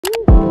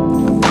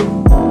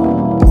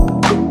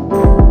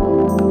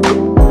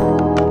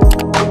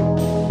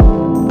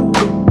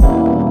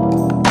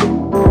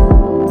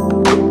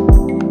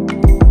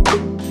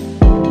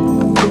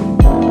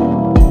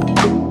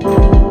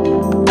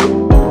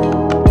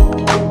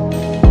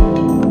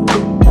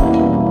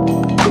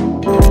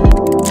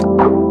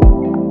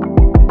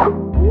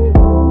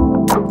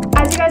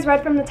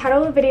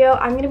title of the video,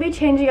 I'm gonna be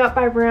changing up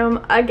my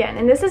room again.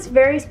 And this is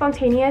very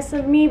spontaneous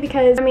of me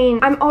because, I mean,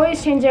 I'm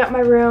always changing up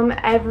my room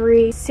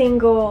every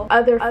single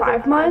other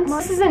 5 months.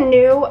 This isn't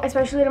new,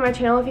 especially to my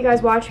channel. If you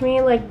guys watch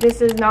me, like, this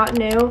is not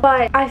new.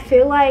 But I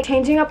feel like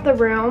changing up the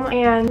room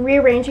and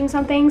rearranging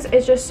some things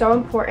is just so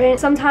important.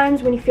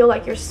 Sometimes when you feel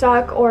like you're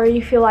stuck or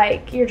you feel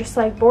like you're just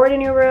like bored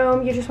in your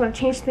room, you just want to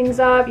change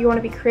things up, you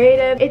want to be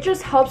creative, it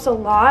just helps a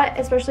lot,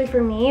 especially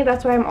for me.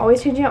 That's why I'm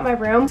always changing up my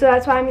room. So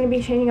that's why I'm going to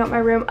be changing up my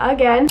room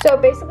again. So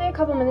basically a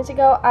couple minutes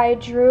ago, I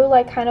drew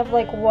like kind of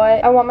like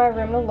what I want my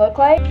room to look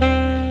like.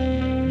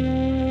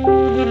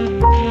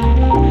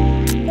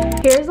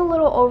 Here's a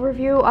little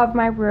overview of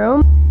my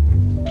room.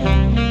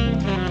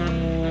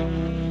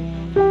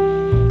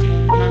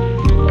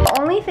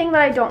 The only thing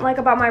that I don't like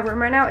about my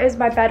room right now is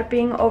my bed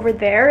being over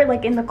there,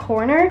 like in the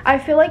corner. I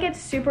feel like it's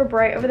super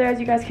bright over there, as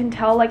you guys can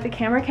tell. Like the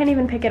camera can't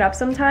even pick it up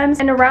sometimes.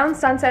 And around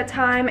sunset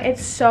time,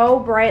 it's so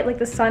bright, like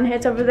the sun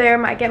hits over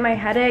there. I get my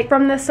headache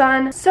from the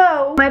sun.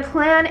 So my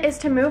plan is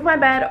to move my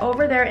bed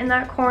over there in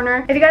that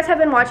corner. If you guys have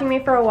been watching me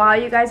for a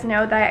while, you guys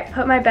know that I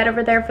put my bed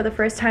over there for the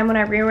first time when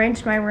I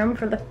rearranged my room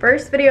for the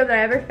first video that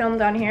I ever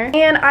filmed on here.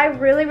 And I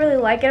really, really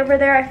like it over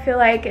there. I feel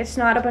like it's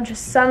not a bunch of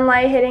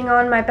sunlight hitting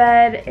on my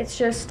bed. It's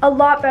just a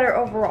lot better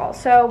overall.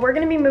 So we're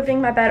gonna be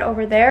moving my bed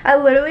over there. I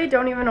literally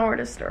don't even know where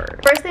to start.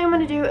 First thing I'm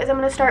gonna do is I'm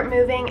gonna start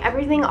moving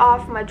everything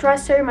off my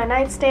dresser, my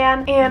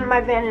nightstand, and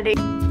my vanity.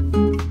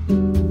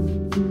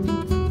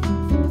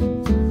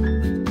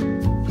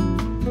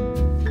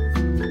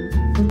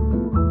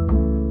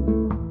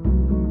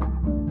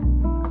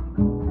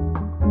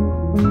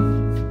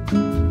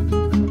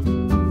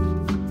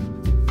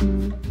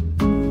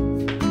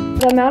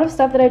 The amount of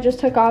stuff that I just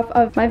took off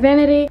of my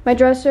vanity, my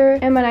dresser,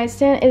 and my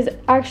nightstand is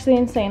actually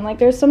insane. Like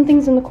there's some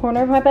things in the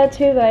corner of my bed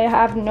too that I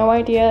have no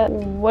idea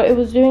what it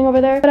was doing over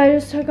there. But I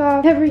just took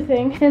off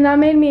everything and that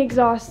made me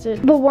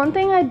exhausted. But one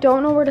thing I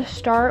don't know where to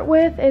start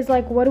with is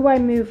like, what do I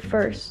move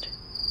first?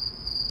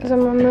 Because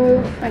I'm gonna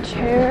move my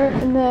chair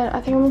and then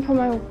I think I'm gonna put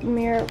my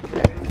mirror over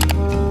there.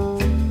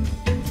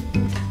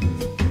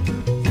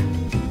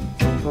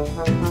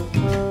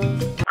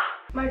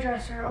 My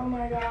dresser, oh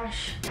my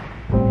gosh.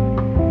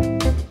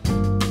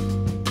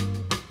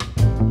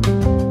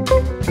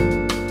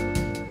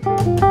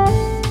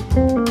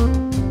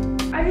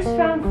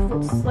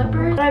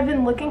 Slippers that I've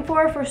been looking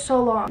for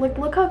so long. Like,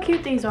 look how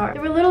cute these are. They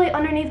were literally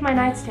underneath my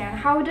nightstand.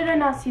 How did I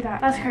not see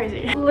that? That's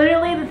crazy.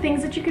 Literally, the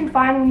things that you can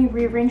find when you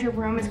rearrange your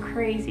room is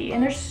crazy.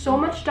 And there's so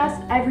much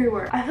dust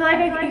everywhere. I feel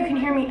like you can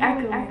hear me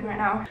echoing right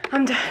now.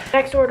 I'm done.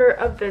 Next order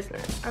of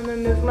business. I'm gonna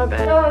move my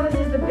bed. Oh, this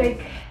is the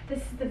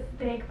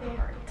big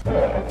part.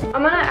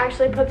 I'm gonna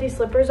actually put these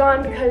slippers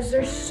on because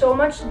there's so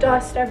much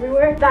dust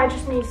everywhere that I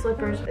just need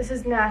slippers. This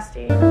is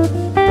nasty.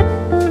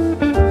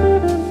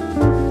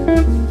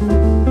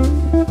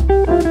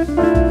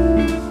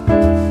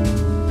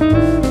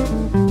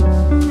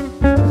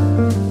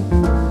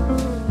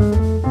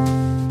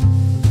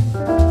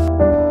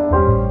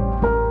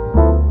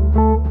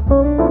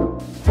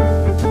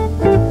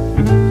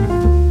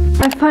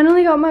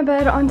 Finally got my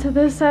bed onto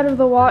this side of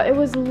the wall. It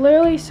was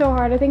literally so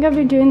hard. I think I've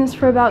been doing this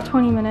for about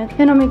 20 minutes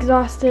and I'm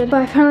exhausted.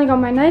 But I finally got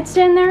my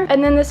nightstand there.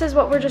 And then this is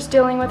what we're just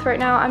dealing with right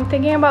now. I'm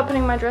thinking about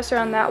putting my dresser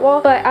on that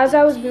wall. But as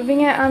I was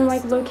moving it, I'm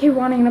like low-key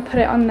wanting to put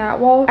it on that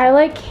wall. I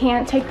like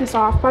can't take this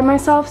off by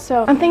myself.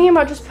 So I'm thinking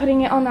about just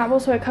putting it on that wall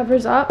so it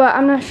covers up. But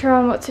I'm not sure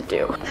on what to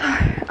do.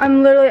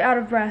 I'm literally out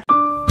of breath.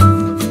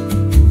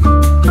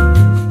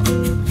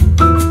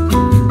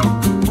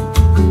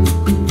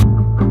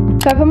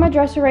 So I put my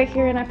dresser right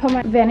here and I put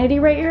my vanity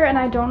right here and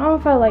I don't know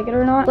if I like it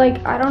or not.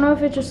 Like, I don't know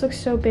if it just looks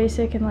so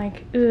basic and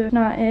like, ugh,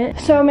 not it.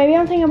 So maybe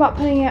I'm thinking about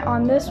putting it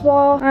on this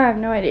wall. I have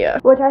no idea.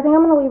 Which I think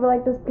I'm gonna leave it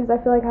like this because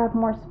I feel like I have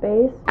more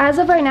space. As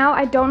of right now,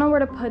 I don't know where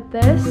to put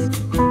this.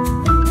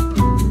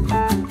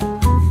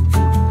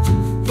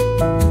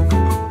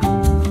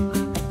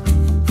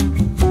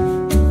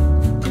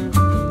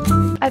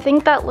 I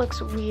think that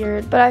looks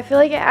weird, but I feel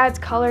like it adds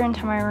color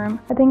into my room.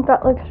 I think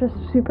that looks just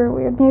super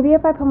weird. Maybe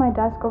if I put my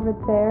desk over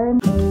there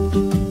and...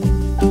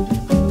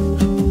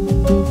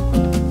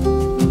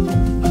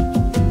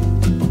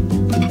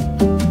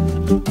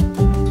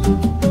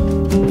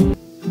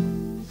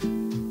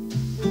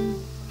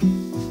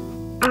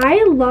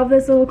 I love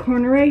this little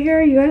corner right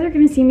here. You guys are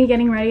gonna see me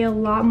getting ready a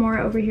lot more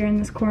over here in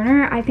this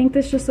corner. I think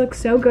this just looks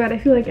so good. I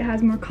feel like it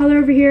has more color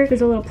over here.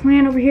 There's a little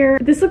plant over here.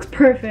 This looks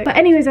perfect. But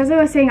anyways, as I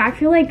was saying, I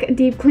feel like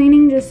deep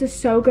cleaning just is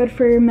so good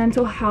for your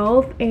mental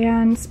health.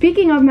 And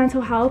speaking of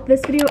mental health,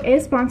 this video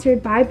is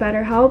sponsored by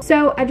BetterHelp.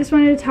 So I just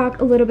wanted to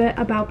talk a little bit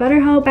about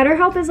BetterHelp.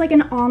 BetterHelp is like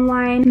an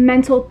online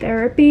mental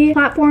therapy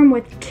platform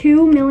with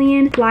 2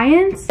 million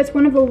clients. It's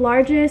one of the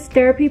largest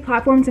therapy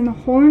platforms in the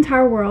whole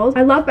entire world.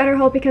 I love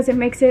BetterHelp because it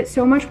makes it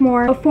so much more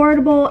more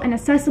affordable and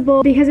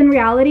accessible, because in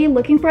reality,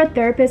 looking for a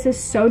therapist is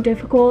so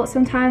difficult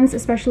sometimes,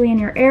 especially in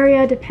your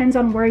area. Depends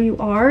on where you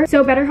are.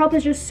 So BetterHelp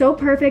is just so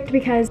perfect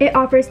because it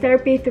offers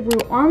therapy through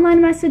online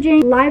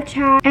messaging, live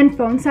chat, and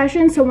phone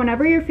sessions. So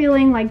whenever you're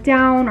feeling like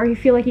down or you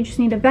feel like you just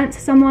need to vent to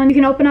someone, you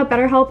can open up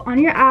BetterHelp on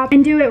your app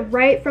and do it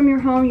right from your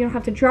home. You don't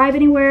have to drive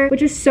anywhere,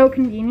 which is so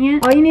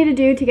convenient. All you need to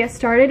do to get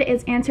started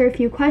is answer a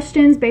few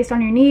questions based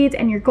on your needs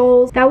and your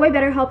goals. That way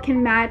BetterHelp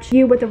can match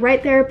you with the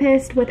right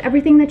therapist with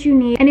everything that you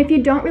need. And if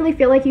you don't really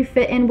feel like you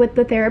fit in with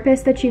the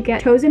therapist that you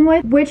get chosen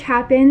with, which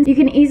happens, you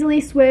can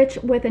easily switch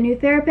with a new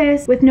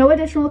therapist with no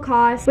additional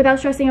cost, without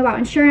stressing about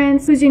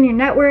insurance, who's in your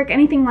network,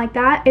 anything like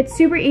that. It's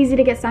super easy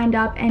to get signed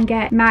up and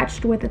get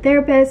matched with a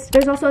therapist.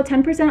 There's also a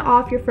 10%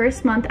 off your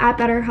first month at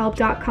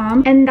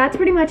betterhelp.com. And that's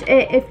pretty much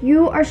it. If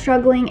you are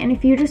struggling and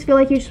if you just feel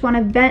like you just want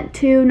to vent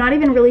to, not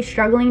even really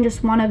struggling,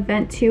 just want to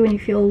vent to, and you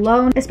feel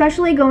alone,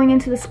 especially going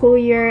into the school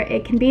year,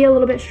 it can be a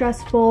little bit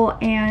stressful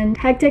and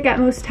hectic at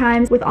most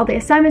times with all the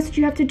assignments that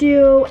you have to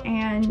do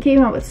and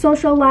keeping up with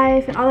social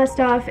life and all that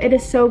stuff. It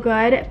is so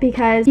good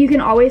because you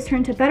can always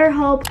turn to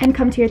BetterHelp and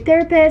come to your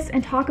therapist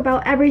and talk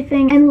about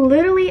everything, and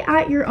literally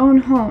at your own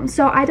home.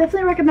 So I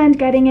definitely recommend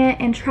getting it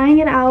and trying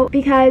it out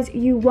because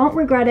you won't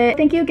regret it.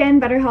 Thank you again,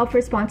 BetterHelp, for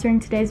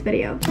sponsoring today's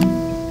video.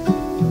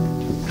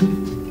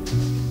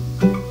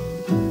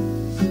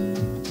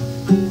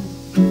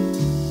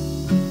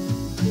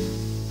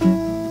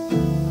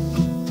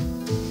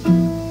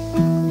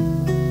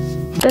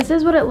 This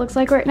is what it looks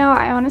like right now.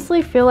 I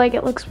honestly feel like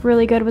it looks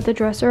really good with the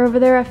dresser over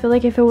there. I feel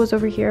like if it was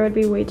over here, it would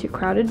be way too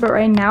crowded. But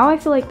right now, I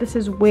feel like this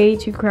is way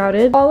too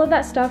crowded. All of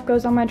that stuff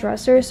goes on my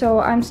dresser, so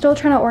I'm still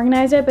trying to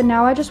organize it. But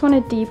now I just want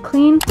to deep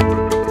clean.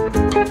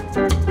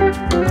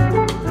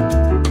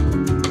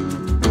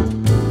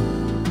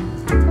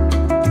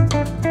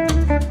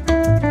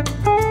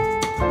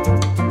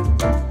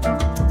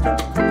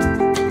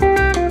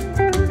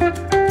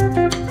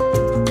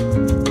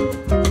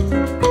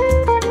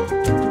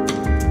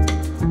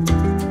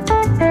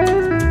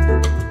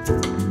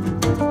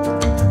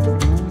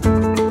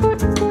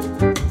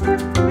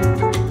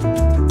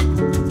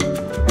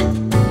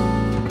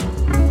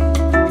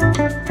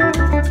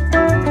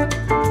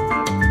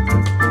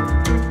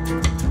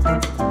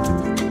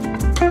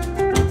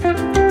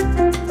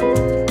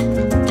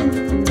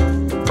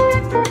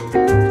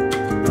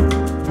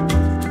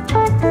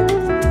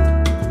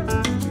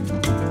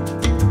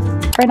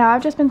 Right now,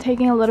 I've just been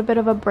taking a little bit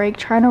of a break,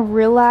 trying to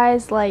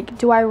realize, like,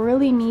 do I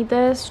really need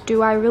this?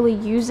 Do I really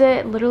use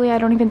it? Literally, I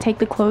don't even take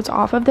the clothes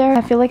off of there.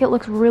 I feel like it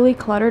looks really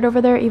cluttered over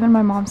there. Even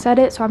my mom said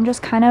it. So I'm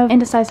just kind of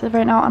indecisive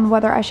right now on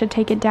whether I should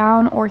take it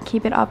down or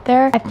keep it up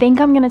there. I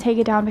think I'm gonna take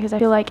it down because I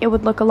feel like it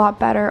would look a lot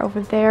better over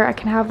there. I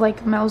can have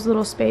like Mel's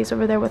little space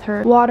over there with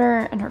her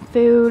water and her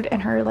food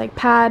and her like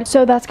pad.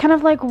 So that's kind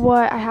of like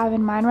what I have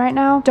in mind right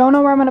now. Don't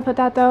know where I'm gonna put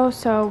that though.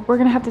 So we're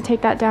gonna have to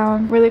take that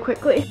down really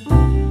quickly.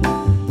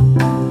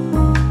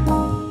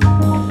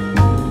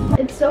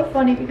 It's so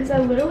funny because I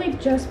literally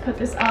just put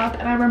this up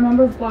and I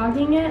remember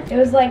vlogging it. It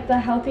was like the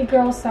healthy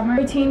girl summer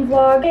routine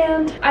vlog,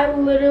 and I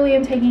literally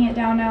am taking it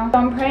down now. So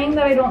I'm praying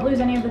that I don't lose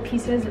any of the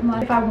pieces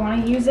unless if I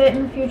want to use it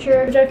in the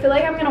future, which I feel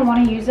like I'm gonna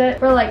want to use it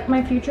for like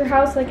my future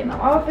house, like in the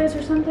office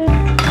or something.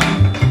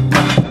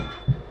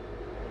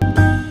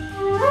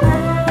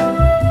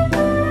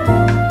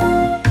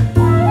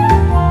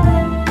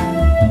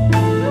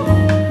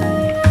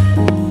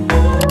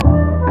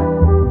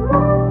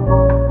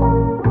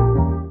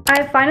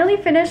 Finally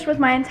finished with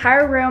my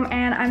entire room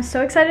and I'm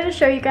so excited to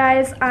show you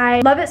guys.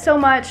 I love it so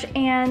much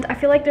and I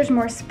feel like there's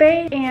more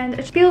space and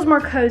it feels more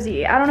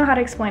cozy. I don't know how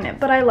to explain it,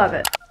 but I love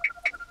it.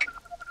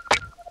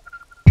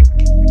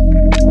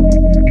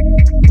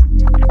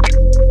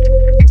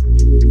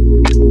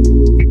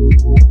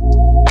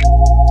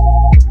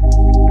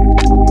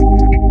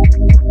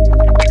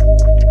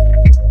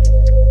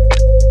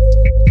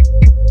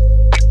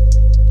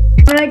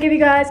 Give you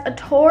guys a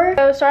tour.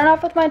 So starting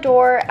off with my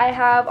door, I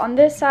have on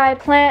this side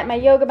plant, my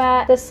yoga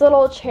mat, this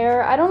little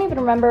chair. I don't even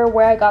remember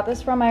where I got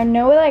this from. I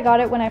know that I got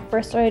it when I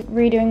first started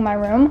redoing my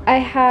room. I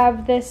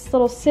have this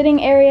little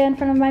sitting area in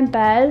front of my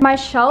bed. My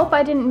shelf,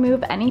 I didn't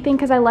move anything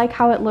because I like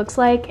how it looks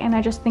like and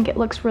I just think it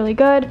looks really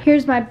good.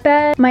 Here's my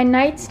bed, my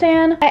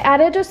nightstand. I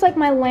added just like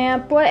my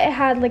lamp, what it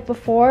had like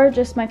before,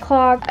 just my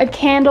clock, a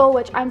candle,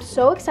 which I'm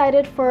so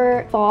excited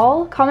for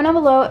fall. Comment down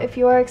below if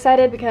you are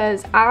excited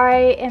because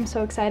I am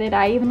so excited.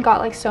 I even got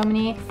like so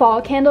many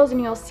fall candles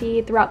and you'll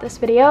see throughout this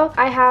video.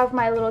 I have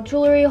my little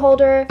jewelry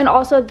holder, and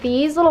also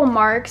these little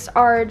marks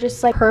are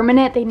just like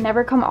permanent. They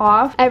never come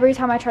off every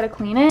time I try to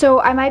clean it. So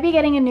I might be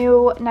getting a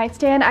new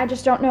nightstand. I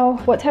just don't know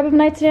what type of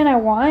nightstand I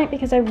want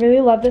because I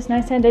really love this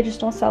nightstand. They just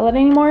don't sell it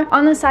anymore.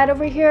 On the side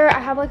over here, I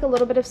have like a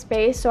little bit of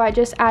space, so I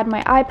just add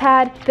my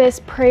iPad,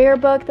 this prayer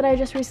book that I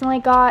just recently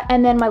got,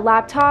 and then my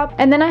laptop.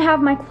 And then I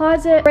have my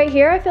closet. Right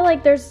here, I feel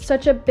like there's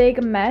such a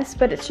big mess,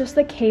 but it's just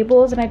the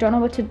cables and I don't know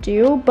what to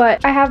do.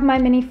 But I have my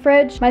mini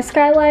fridge, my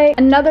skylight,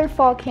 today. Another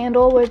fall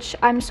candle, which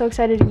I'm so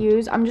excited to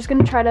use. I'm just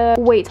gonna try to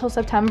wait till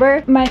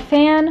September. My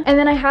fan, and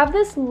then I have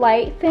this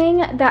light thing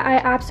that I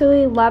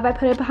absolutely love. I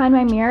put it behind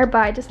my mirror, but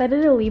I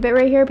decided to leave it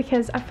right here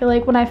because I feel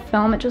like when I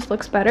film it just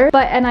looks better.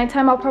 But at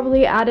nighttime I'll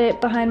probably add it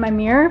behind my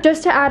mirror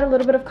just to add a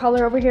little bit of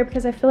color over here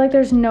because I feel like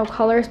there's no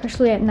color,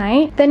 especially at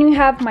night. Then you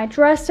have my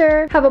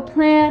dresser, have a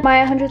plant, my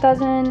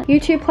 100,000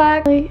 YouTube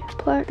plaque,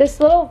 this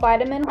little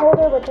vitamin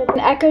holder, which is an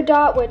Echo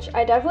Dot, which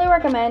I definitely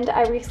recommend.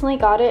 I recently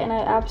got it and I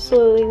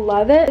absolutely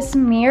love it. This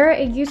mirror,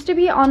 it used to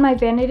be on my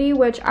vanity,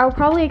 which I'll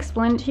probably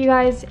explain to you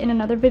guys in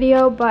another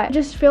video, but I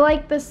just feel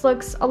like this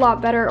looks a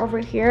lot better over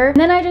here. And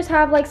then I just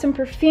have like some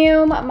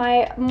perfume,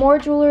 my more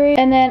jewelry,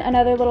 and then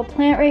another little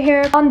plant right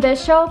here. On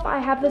this shelf, I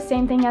have the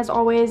same thing as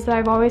always that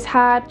I've always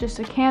had, just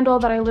a candle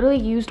that I literally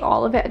used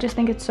all of it. I just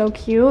think it's so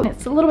cute.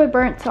 It's a little bit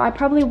burnt, so I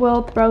probably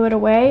will throw it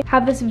away.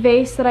 Have this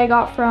vase that I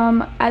got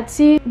from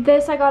Etsy.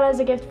 This I got as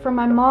a gift from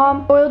my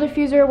mom. Oil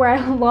diffuser where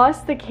I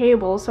lost the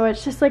cable, so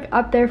it's just like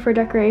up there for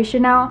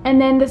decoration now. And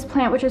then this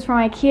plant, which is from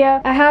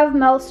IKEA. I have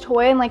Mel's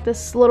toy in like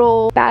this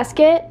little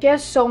basket. She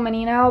has so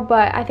many now,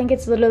 but I think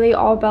it's literally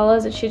all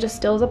Bella's and she just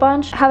steals a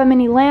bunch. I have a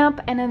mini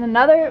lamp and then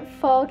another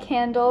fall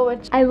candle,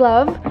 which I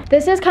love.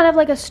 This is kind of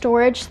like a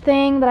storage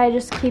thing that I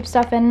just keep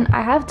stuff in.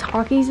 I have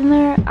Takis in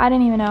there. I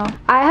didn't even know.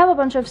 I have a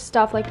bunch of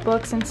stuff like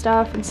books and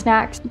stuff and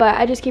snacks, but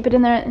I just keep it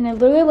in there and it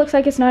literally looks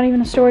like it's not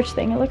even a storage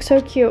thing. It looks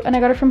so cute and I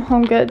got it from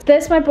Home Goods.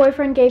 This my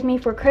boyfriend gave me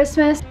for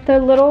Christmas. They're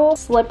little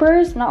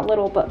slippers, not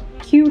little, but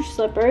huge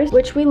slippers,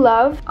 which we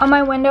love. On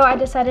my window, I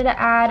decided to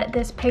add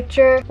this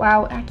picture,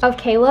 wow, of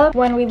Caleb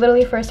when we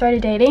literally first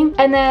started dating.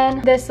 And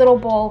then this little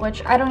bowl,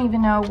 which I don't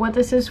even know what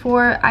this is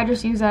for. I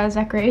just use it as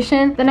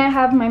decoration. Then I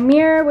have my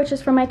mirror, which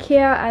is from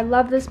IKEA. I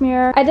love this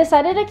mirror. I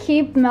decided to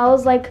keep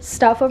Mel's like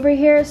stuff over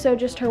here. So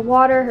just her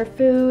water, her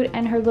food,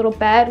 and her little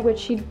bed, which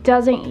she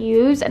doesn't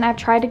use. And I've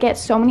tried to get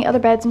so many other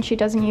beds and she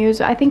doesn't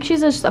use. I think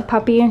she's just a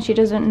puppy and she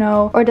doesn't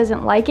know or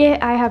doesn't like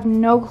it. I have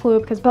no clue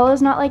because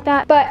Bella's not like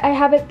that, but I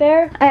have it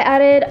there. I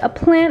added a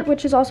plant,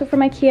 which is also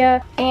from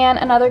IKEA, and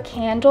another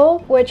candle,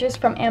 which is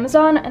from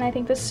Amazon, and I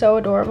think this is so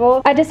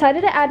adorable. I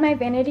decided to add my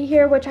vanity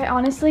here, which I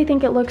honestly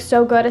think it looks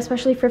so good,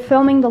 especially for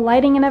filming, the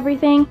lighting and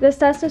everything. This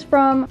desk is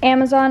from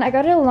Amazon. I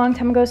got it a long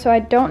time ago, so I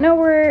don't know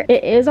where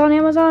it is on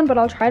Amazon, but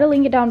I'll try to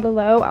link it down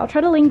below. I'll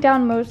try to link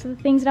down most of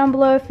the things down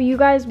below. If you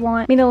guys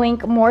want me to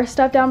link more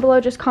stuff down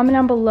below, just comment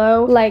down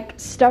below like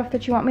stuff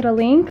that you want me to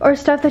link or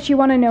stuff that you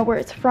want to know where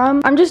it's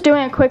from. I'm just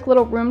doing a quick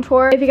little room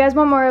tour. If you guys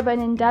want more of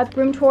an in-depth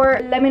room tour,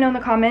 let me know in the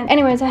comments.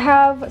 Anyways, I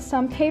have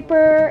some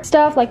paper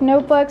stuff like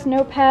notebooks,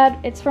 notepad.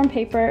 It's from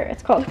Paper.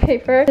 It's called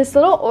Paper. This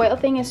little oil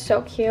thing is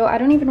so cute. I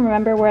don't even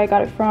remember where I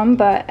got it from,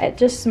 but it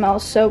just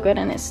smells so good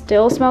and it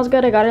still smells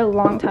good. I got it a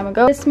long time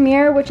ago. This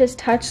mirror, which is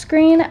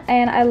touchscreen,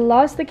 and I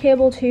lost the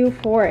cable too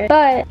for it,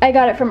 but I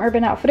got it from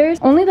Urban Outfitters.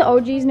 Only the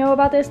OGs know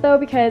about this though,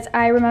 because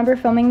I remember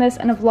filming this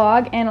in a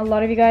vlog and a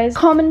lot of you guys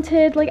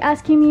commented like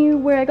asking me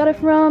where I got it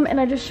from, and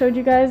I just showed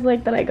you guys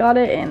like that I got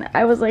it and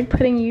I was like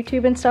putting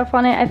YouTube and stuff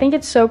on it. I think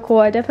it's so cool.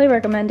 I definitely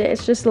recommend it.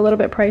 It's just a little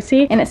bit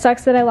pricey and it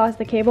sucks that I lost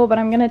the cable, but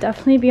I'm gonna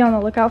definitely be on the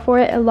lookout for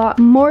it a lot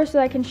more so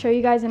that I can show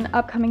you guys in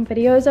upcoming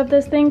videos of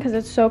this thing because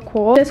it's so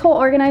cool. This whole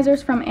organizer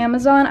is from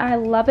Amazon. I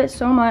love it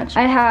so much.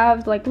 I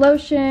have like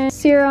lotion,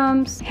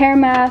 serums, hair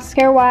mask,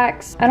 hair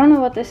wax. I don't know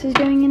what this is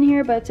doing in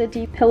here, but it's a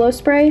deep pillow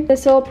spray.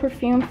 This little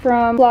perfume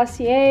from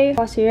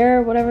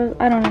Glossier, whatever,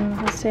 I don't even know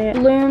how to say it.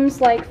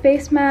 Blooms, like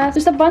face mask.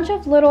 Just a bunch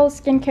of little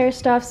skincare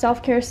stuff,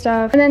 self-care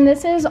stuff. And then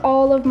this is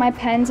all of my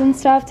pens and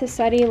stuff to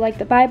study, like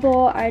the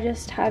Bible. I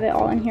just have it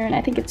all in here and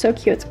I think it's so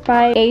cute. It's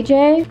by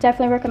AJ.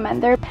 Definitely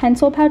recommend. Their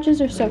pencil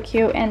pouches are so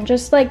cute, and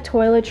just like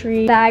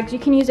toiletry bags. You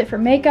can use it for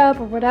makeup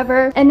or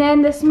whatever. And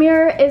then this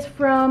mirror is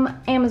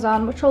from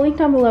Amazon, which I'll link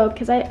down below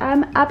because I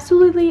am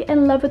absolutely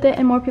in love with it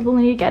and more people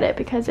need to get it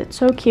because it's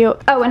so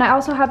cute. Oh, and I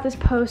also have this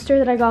poster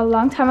that I got a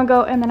long time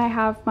ago, and then I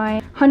have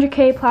my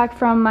 100K plaque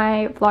from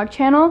my vlog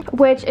channel,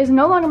 which is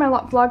no longer my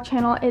vlog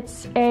channel.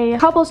 It's a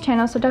couples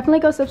channel, so definitely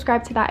go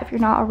subscribe to that if you're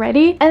not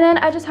already. And then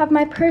I just have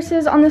my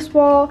purses on this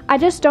wall. I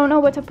just don't know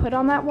what to put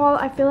on that wall.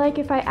 I feel like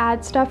if I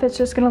add stuff, it's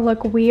just gonna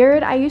look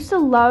weird. I used to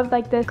love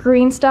like this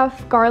green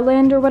stuff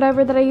garland or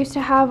whatever that I used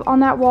to have on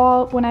that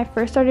wall when I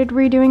first started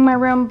redoing my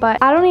room, but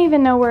I don't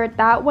even know where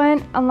that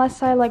went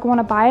unless I like want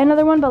to buy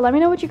another one. But let me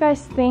know what you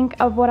guys think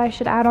of what I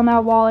should add on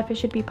that wall, if it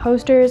should be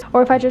posters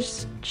or if I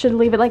just should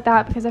leave it like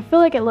that, because I feel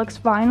like it looks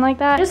fine like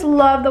that. I just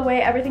love the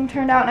way everything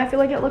turned out and I feel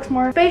like it looks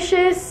more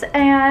spacious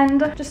and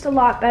just a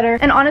lot better.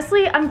 And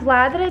honestly, I'm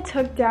glad that I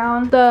took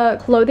down the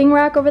clothing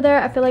rack over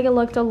there. I feel like it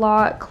looked a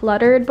lot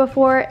cluttered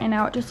before and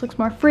now it just looks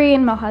more free,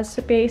 and Mel has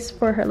space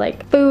for her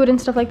like food and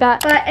stuff like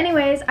that. But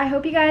anyways, I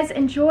hope you guys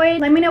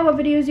enjoyed. Let me know what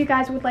videos you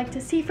guys would like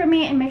to see from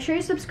me, and make sure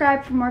you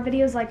subscribe for more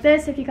videos like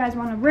this. If you guys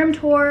want a room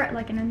tour,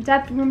 like an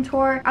in-depth room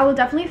tour, I will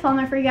definitely film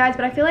there for you guys,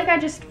 but I feel like I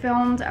just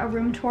filmed a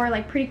room tour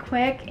like pretty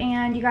quick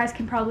and and you guys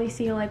can probably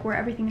see like where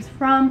everything is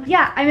from.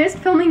 Yeah, I miss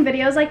filming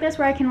videos like this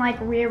where I can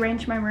like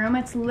rearrange my room.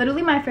 It's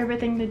literally my favorite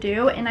thing to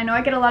do, and I know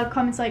I get a lot of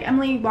comments like,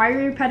 Emily, why are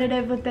you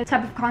repetitive with this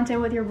type of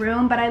content with your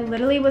room? But I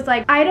literally was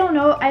like, I don't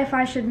know if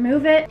I should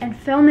move it and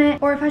film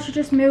it or if I should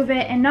just move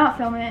it and not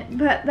film it.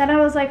 But then I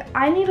was like,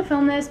 I need to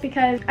film this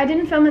because I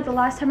didn't film it the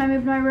last time I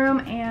moved my room,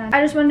 and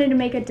I just wanted to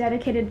make a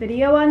dedicated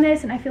video on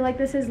this. And I feel like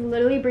this is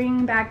literally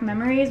bringing back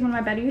memories when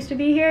my bed used to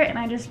be here, and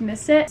I just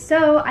miss it.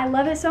 So I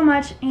love it so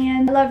much,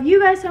 and I love you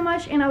guys so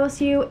much, and I will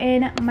see you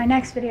in my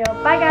next video.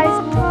 Bye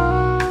guys.